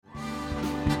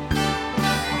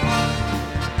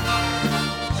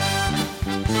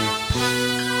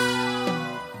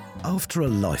After a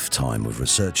lifetime of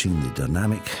researching the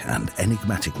dynamic and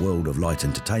enigmatic world of light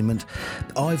entertainment,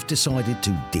 I've decided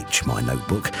to ditch my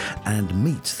notebook and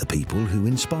meet the people who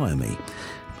inspire me.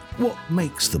 What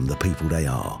makes them the people they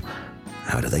are?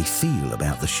 How do they feel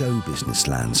about the show business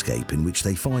landscape in which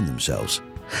they find themselves?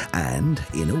 And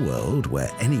in a world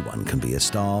where anyone can be a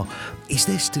star, is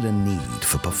there still a need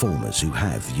for performers who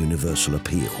have universal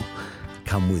appeal?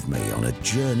 Come with me on a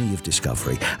journey of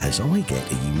discovery as I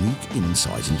get a unique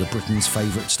insight into Britain's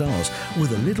favourite stars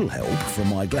with a little help from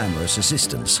my glamorous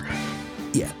assistants.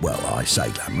 Yeah, well, I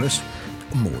say glamorous,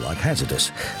 more like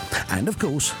hazardous. And of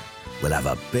course, we'll have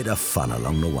a bit of fun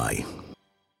along the way.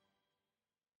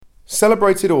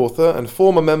 Celebrated author and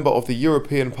former member of the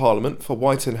European Parliament for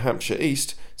White and Hampshire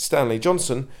East, Stanley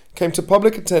Johnson, came to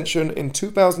public attention in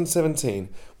 2017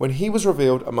 when he was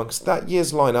revealed amongst that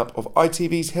year's lineup of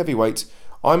ITV's heavyweight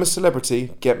I'm a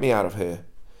Celebrity, Get Me Out of Here.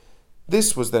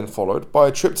 This was then followed by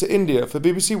a trip to India for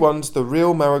BBC One's The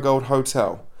Real Marigold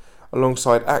Hotel,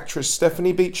 alongside actress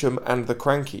Stephanie Beacham and the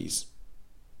Crankies.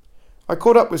 I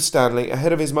caught up with Stanley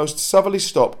ahead of his most southerly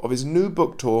stop of his new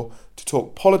book tour to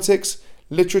talk politics,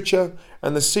 literature,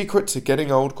 and the secret to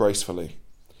getting old gracefully.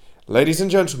 Ladies and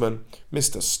gentlemen,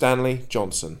 Mr. Stanley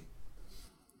Johnson.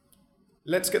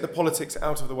 Let's get the politics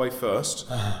out of the way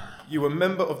first. You were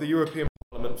member of the European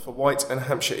Parliament for White and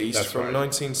Hampshire East. That's from right.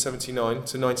 1979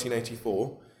 to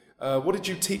 1984. What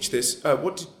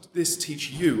did this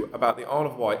teach you about the Isle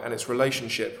of Wight and its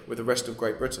relationship with the rest of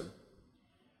Great Britain?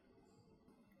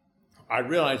 I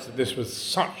realised that this was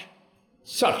such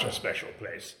a special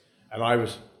place, and I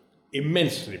was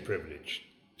immensely privileged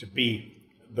to be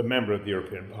the member of the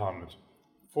European Parliament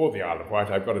for the Isle of Wight.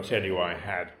 I've got to tell you, I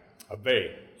had a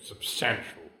very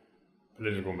substantial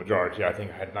political majority. I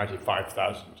think I had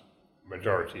 95,000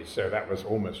 majorities, so that was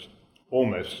almost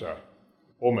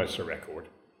a record.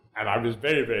 And I was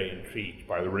very, very intrigued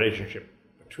by the relationship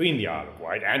between the Isle of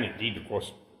Wight and indeed, of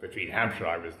course, between Hampshire.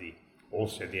 I was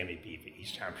also the MEP for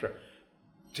East Hampshire.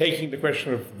 Taking the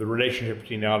question of the relationship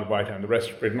between the Isle of Wight and the rest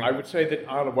of Britain, I would say that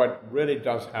Isle of Wight really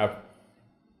does have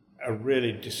a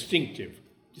really distinctive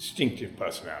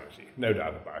personality, no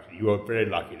doubt about it. You are very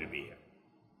lucky to be here.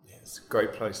 Yes,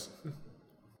 great place.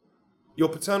 Your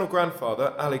paternal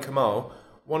grandfather, Ali Kemal,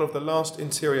 one of the last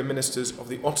interior ministers of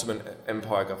the Ottoman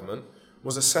Empire government,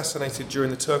 was assassinated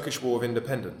during the Turkish War of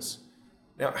Independence.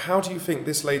 Now, how do you think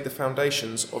this laid the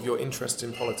foundations of your interest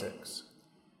in politics?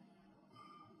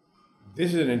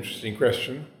 This is an interesting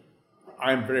question.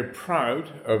 I'm very proud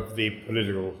of the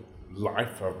political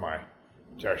life of my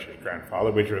Turkish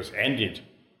grandfather, which was ended,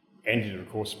 of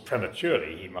course,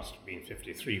 prematurely. He must have been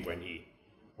 53 when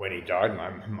he died, and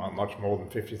I'm much more than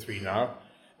 53 now.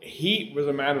 He was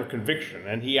a man of conviction,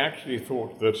 and he actually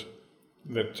thought that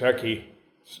Turkey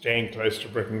staying close to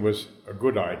Britain was a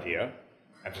good idea,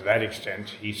 and to that extent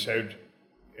he sowed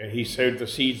the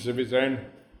seeds of his own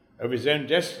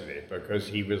destiny, because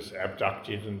he was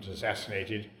abducted and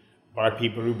assassinated by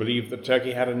people who believed that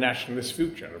Turkey had a nationalist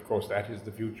future, and of course that is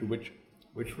the future which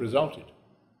resulted.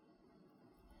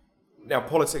 Now,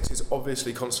 politics is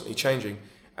obviously constantly changing,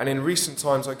 and in recent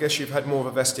times I guess you've had more of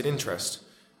a vested interest.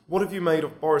 What have you made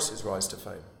of Boris's rise to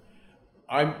fame?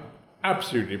 I'm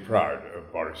absolutely proud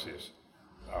of Boris's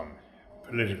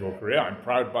political career. I'm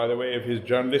proud, by the way, of his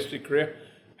journalistic career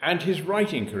and his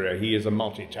writing career. He is a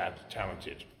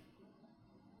multi-talented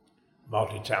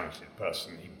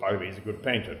person. By the way, he's a good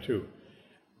painter too.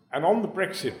 And on the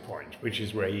Brexit point, which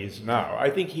is where he is now, I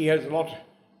think he has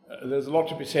there's a lot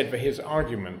to be said for his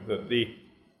argument that the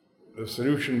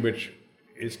solution which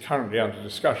is currently under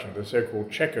discussion, the so-called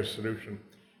Chequers solution,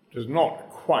 does not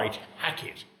quite hack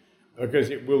it, because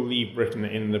it will leave Britain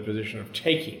in the position of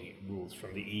taking rules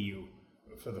from the EU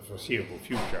for the foreseeable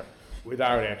future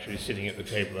without actually sitting at the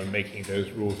table and making those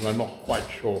rules. And I'm not quite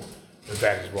sure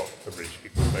that is what the British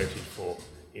people voted for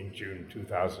in June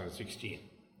 2016.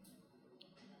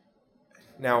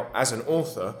 Now, as an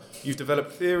author, you've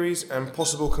developed theories and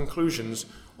possible conclusions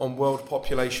on world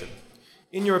population.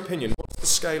 In your opinion, what's the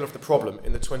scale of the problem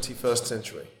in the 21st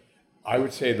century? I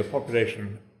would say the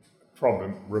population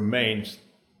problem remains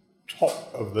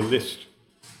top of the list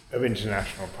of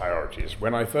international priorities.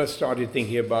 When I first started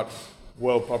thinking about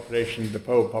world population, the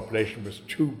whole population was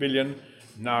 2 billion.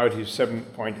 Now it is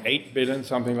 7.8 billion,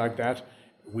 something like that.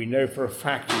 We know for a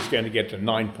fact it's going to get to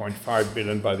 9.5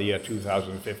 billion by the year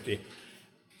 2050.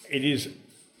 It is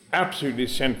absolutely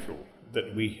central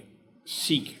that we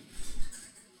seek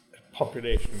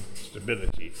population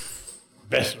stability,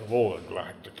 best of all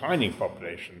a declining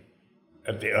population,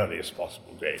 at the earliest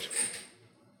possible date.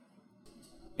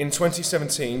 In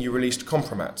 2017, you released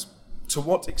Compromat, To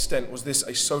what extent was this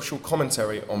a social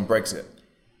commentary on Brexit?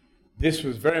 This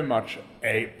was very much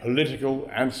a political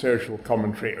and social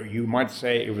commentary, or you might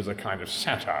say it was a kind of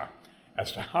satire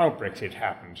as to how Brexit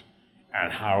happened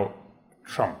and how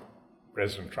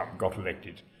President Trump got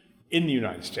elected in the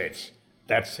United States.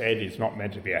 That said, it's not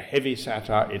meant to be a heavy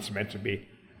satire, it's meant to be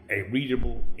a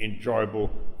readable, enjoyable,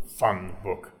 fun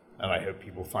book, and I hope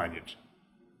people find it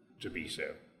to be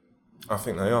so. I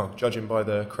think they are, judging by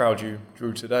the crowd you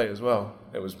drew today as well.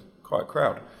 It was quite a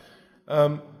crowd.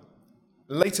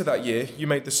 Later that year, you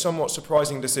made the somewhat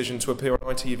surprising decision to appear on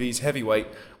ITV's Heavyweight,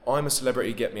 I'm a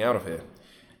Celebrity, Get Me Out of Here.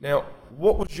 Now,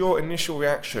 what was your initial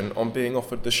reaction on being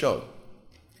offered the show?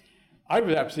 I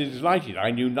was absolutely delighted.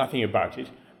 I knew nothing about it,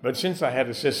 but since I had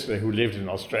a sister who lived in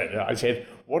Australia, I said,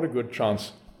 what a good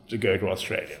chance to go to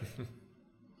Australia.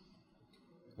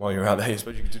 While you're out there, I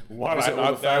suppose you could While visit I'm all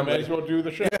out the there, I family. may as well do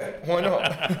the show. Yeah, why not?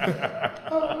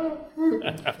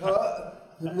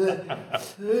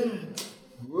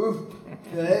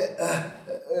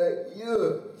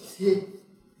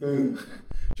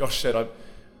 Josh said,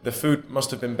 the food must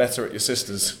have been better at your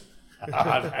sister's.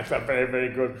 That's a very, very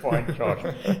good point, Josh.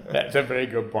 That's a very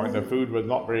good point. The food was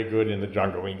not very good in the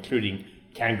jungle, including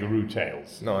kangaroo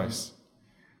tails. Nice.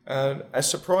 A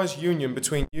surprise union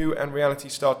between you and reality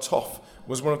star Toff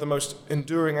was one of the most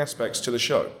enduring aspects to the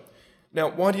show. Now,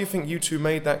 why do you think you two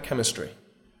made that chemistry?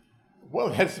 Well,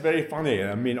 that's very funny.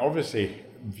 I mean, obviously,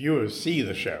 viewers see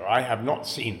the show. I have not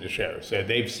seen the show, so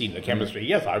they've seen the chemistry.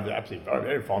 Yes, I was absolutely very,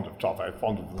 very fond of Toff. I was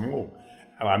fond of them all.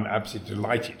 And I'm absolutely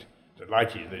delighted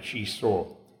that she saw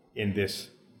in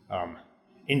this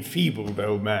enfeebled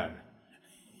old man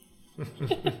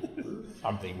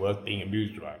something worth being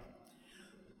amused about.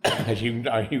 As you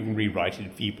can rewrite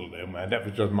enfeebled old man. That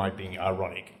was just my being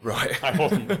ironic. Right. I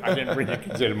didn't really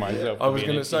consider myself. I was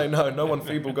going to say, no one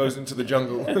feeble goes into the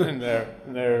jungle.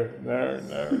 No.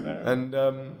 And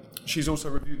she's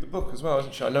also reviewed the book as well,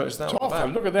 hasn't she? I noticed that.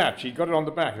 Toff, look at that. She got it on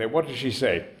the back there. What did she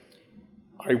say?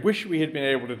 I wish we had been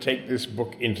able to take this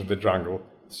book into the jungle.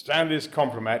 Stanley's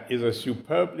Compromat is a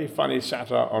superbly funny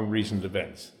satire on recent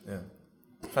events. Yeah.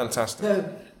 Fantastic.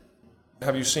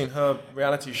 Have you seen her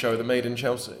reality show, The Made in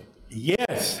Chelsea?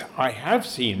 Yes, I have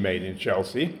seen Made in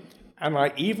Chelsea, and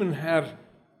I even had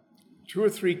 2 or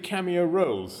 3 cameo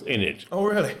roles in it. Oh,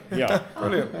 really? Yeah.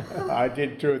 Brilliant. I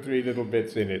did 2 or 3 little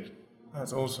bits in it.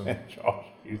 That's awesome. Josh,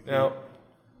 Now,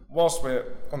 whilst we're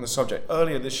on the subject,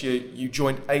 earlier this year you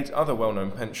joined 8 other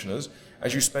well-known pensioners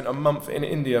as you spent a month in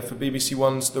India for BBC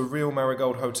One's The Real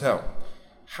Marigold Hotel.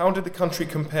 How did the country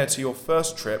compare to your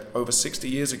first trip over 60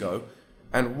 years ago,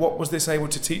 and what was this able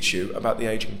to teach you about the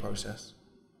ageing process?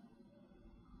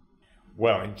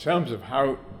 Well, in terms of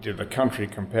how did the country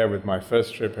compare with my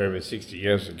first trip over 60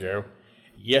 years ago,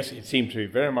 yes, it seemed to be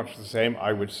very much the same.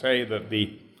 I would say that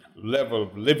the level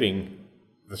of living,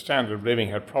 the standard of living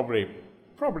had probably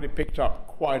picked up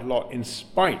quite a lot in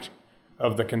spite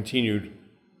of the continued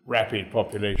rapid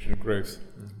population growth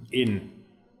in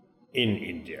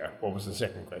India. What was the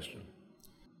second question?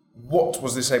 What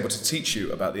was this able to teach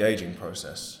you about the ageing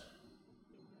process?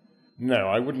 No,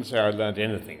 I wouldn't say I learned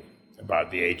anything about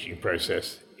the aging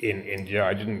process in India.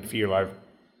 I didn't feel I've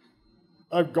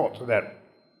got to that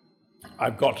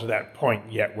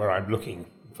point yet where I'm looking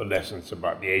for lessons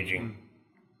about the aging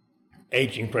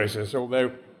process,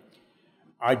 although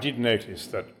I did notice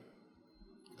that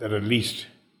at least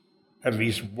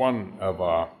one of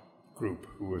our group,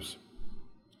 who was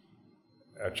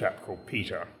a chap called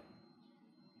Peter,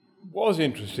 was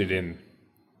interested in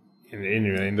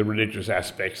the religious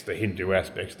aspects, the Hindu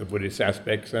aspects, the Buddhist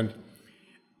aspects,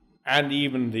 and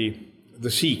even the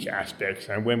Sikh aspects.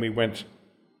 And when we went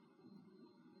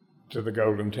to the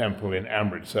Golden Temple in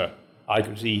Amritsar, I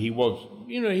could see he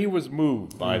was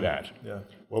moved by that. Yeah.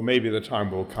 Well, maybe the time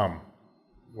will come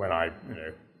when I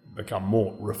become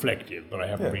more reflective, but I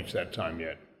haven't reached that time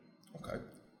yet. Okay.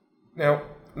 Now,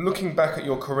 looking back at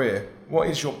your career, what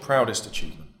is your proudest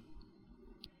achievement?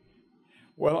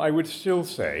 Well, I would still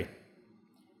say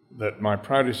that my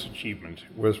proudest achievement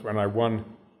was when I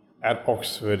won at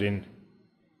Oxford in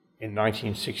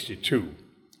 1962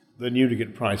 the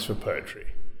Newdigate Prize for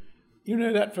Poetry.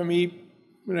 That for me,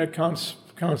 counts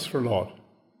for a lot.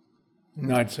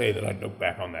 And I'd say that I'd look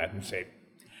back on that and say,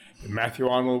 Matthew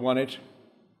Arnold won it,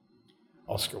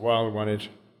 Oscar Wilde won it.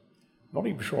 Not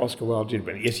even sure Oscar Wilde did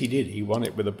win it. Yes, he did. He won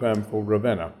it with a poem called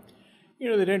Ravenna.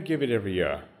 They don't give it every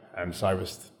year, and so I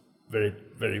was very,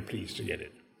 very pleased to get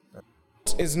it.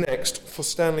 What is next for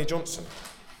Stanley Johnson?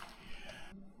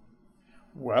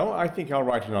 Well, I think I'll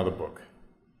write another book.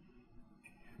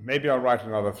 Maybe I'll write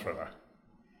another thriller.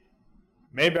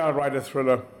 Maybe I'll write a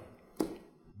thriller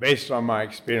based on my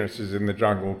experiences in the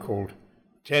jungle, called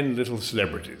 10 Little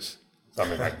Celebrities,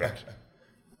 something like that.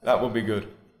 That would be good.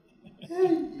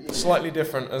 Slightly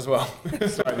different as well.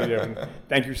 Slightly different.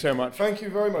 Thank you so much. Thank you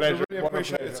very much. Pleasure. I really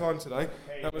appreciate your time today.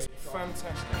 That was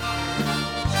fantastic.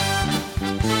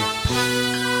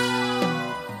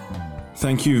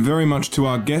 Thank you very much to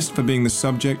our guest for being the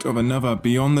subject of another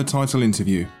Beyond the Title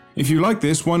interview. If you like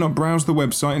this, why not browse the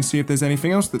website and see if there's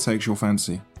anything else that takes your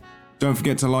fancy. Don't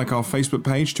forget to like our Facebook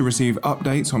page to receive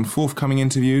updates on forthcoming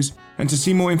interviews and to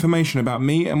see more information about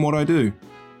me and what I do.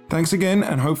 Thanks again,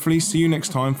 and hopefully see you next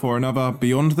time for another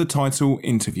Beyond the Title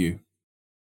interview.